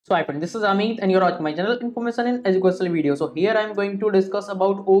So hi friend, this is Amit and you're watching my channel Information in Educational Video. So here I am going to discuss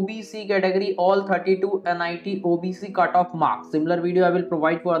about OBC category all 32 NIT OBC cutoff marks. Similar video I will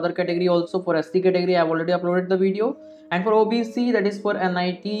provide for other category also. For ST category I have already uploaded the video, and for OBC, that is for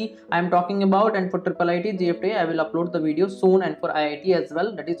NIT I am talking about, and for triple IT gfti I will upload the video soon, and for IIT as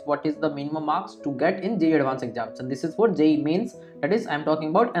well, that is what is the minimum marks to get in JEE advanced exams, and this is for JEE mains, that is I am talking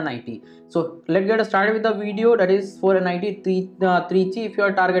about NIT. So let's get started with the video. That is for NIT 3G. If you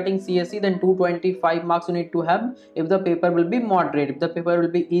are targeting CSE, then 225 marks you need to have. If the paper will be moderate, if the paper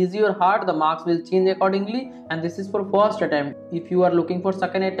will be easy or hard, the marks will change accordingly. And this is for first attempt. If you are looking for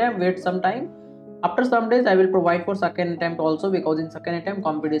second attempt, wait some time. After some days I will provide for second attempt also, because in second attempt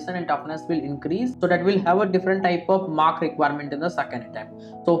competition and toughness will increase, so that will have a different type of mark requirement in the second attempt.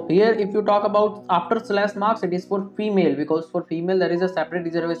 So here if you talk about after slash marks, it is for female, because for female there is a separate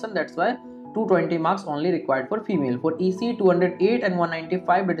reservation, that's why 220 marks only required for female. For EC 208 and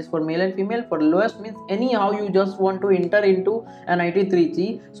 195, that is for male and female. For lowest means anyhow you just want to enter into NIT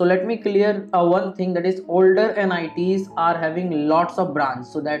 3G. So let me clear one thing, that is older NITs are having lots of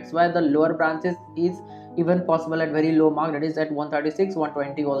branches, so that's why the lower branches is even possible at very low mark, that is at 136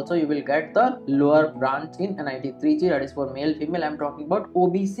 120 also you will get the lower branch in NIT 3G, that is for male female. I am talking about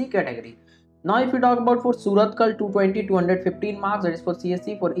OBC category. Now if you talk about for Surathkal 220 215 marks, that is for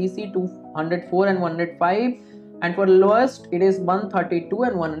CSE. For EC 204 and 105, and for lowest it is 132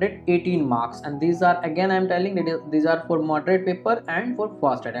 and 118 marks, and these are again I am telling that these are for moderate paper and for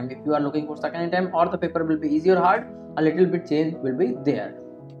first attempt. If you are looking for second attempt or the paper will be easy or hard, a little bit change will be there.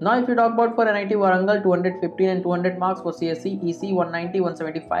 Now if you talk about for NIT Warangal 215 and 200 marks. For CSE EC 190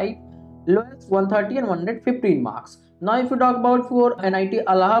 175, lowest 130 and 115 marks. Now if you talk about for NIT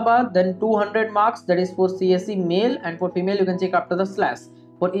Allahabad, then 200 marks, that is for CSE male, and for female you can check after the slash.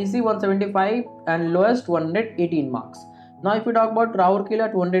 For EC 175 and lowest 118 marks. Now if you talk about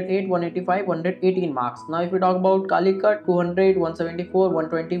Raurkela 208 185 118 marks. Now if you talk about Calicut 200 174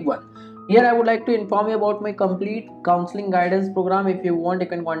 121. Here I would like to inform you about my complete counseling guidance program. If you want, you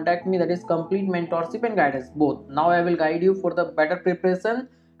can contact me, that is complete mentorship and guidance both. Now I will guide you for the better preparation,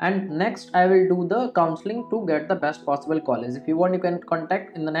 and next I will do the counseling to get the best possible college. If you want, you can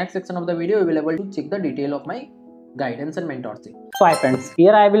contact in the next section of the video. You will be able to check the detail of my guidance and mentorship. So hi friends,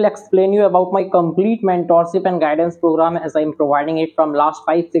 here I will explain you about my complete mentorship and guidance program, as I am providing it from last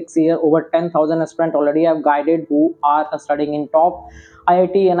 5-6 years. Over 10,000 students already have guided who are studying in top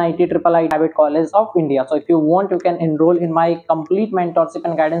IIT, NIT, Triple I private college of India. So if you want, you can enroll in my complete mentorship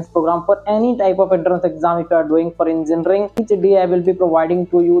and guidance program for any type of entrance exam. If you are doing for engineering, each day I will be providing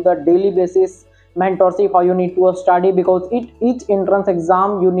to you the daily basis mentorship, how you need to study, because each entrance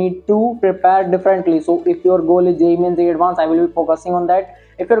exam you need to prepare differently. So if your goal is JEE Mains, JEE Advanced, I will be focusing on that.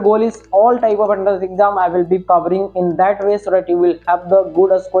 If your goal is all type of entrance exam, I will be covering in that way, so that you will have the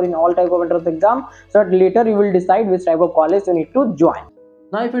good score in all type of entrance exam, so that later you will decide which type of college you need to join.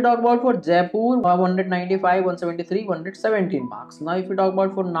 Now if you talk about for Jaipur 195 173 117 marks. Now if you talk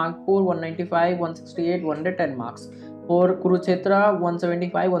about for Nagpur 195 168 110 marks. For Kurukshetra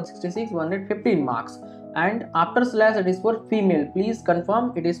 175 166 115 marks. And after slash it is for female. Please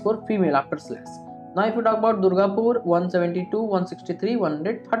confirm it is for female after slash. Now if you talk about Durgapur 172 163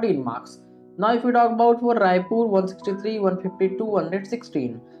 113 marks. Now if you talk about for Raipur 163 152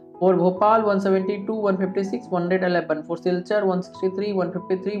 116. For Bhopal 172 156 111. For Silchar 163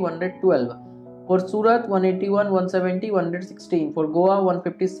 153 112. For Surat 181 170 116. For Goa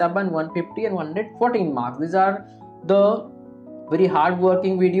 157 150 and 114 marks. These are the very hard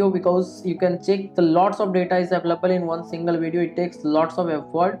working video, because you can check the lots of data is available in one single video. It takes lots of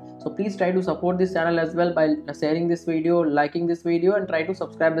effort, so please try to support this channel as well by sharing this video, liking this video, and try to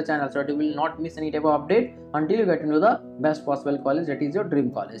subscribe the channel, so that you will not miss any type of update until you get into the best possible college, that is your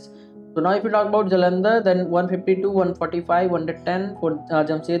dream college. So now if you talk about Jalandhar, then 152 145 110. For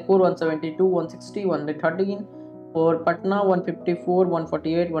Jamshedpur 172 160 113. For Patna 154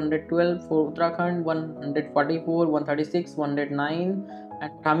 148 112. For Uttarakhand 144 136 109.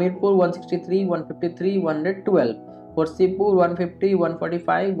 And Hamirpur 163 153 112. For Sipur 150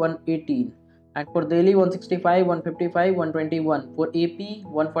 145 118. And for Delhi 165 155 121. For AP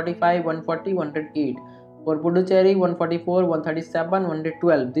 145 140 108. For Puducherry 144 137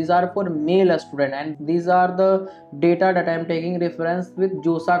 112. These are for male student, and these are the data that I am taking reference with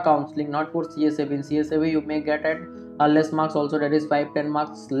JOSA counseling, not for CSAB. In CSAB you may get at less marks also, that is 5-10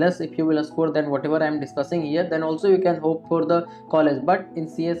 marks less if you will score than whatever I am discussing here. Then also you can hope for the college, but in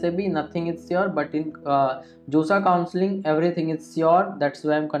CSAB nothing is sure, but in JOSA counseling everything is sure. That's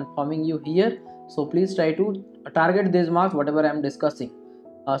why I am confirming you here. So please try to target these marks whatever I am discussing.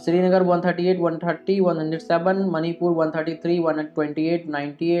 Srinagar 138, 130, 107, Manipur 133, 128,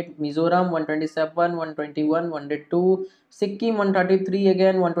 98, Mizoram 127, 121, 102, Sikkim 133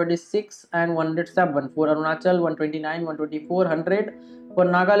 again, 126 and 107. For Arunachal 129, 124, 100. For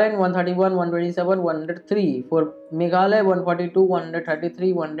Nagaland 131, 127, 103. For Meghalaya 142,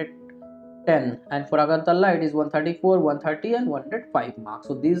 133, 110. And for Agartala it is 134, 130 and 105 marks.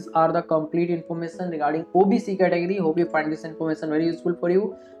 So these are the complete information regarding OBC category. Hope you find this information very useful for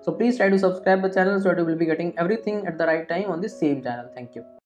you. So please try to subscribe the channel so that you will be getting everything at the right time on the same channel. Thank you.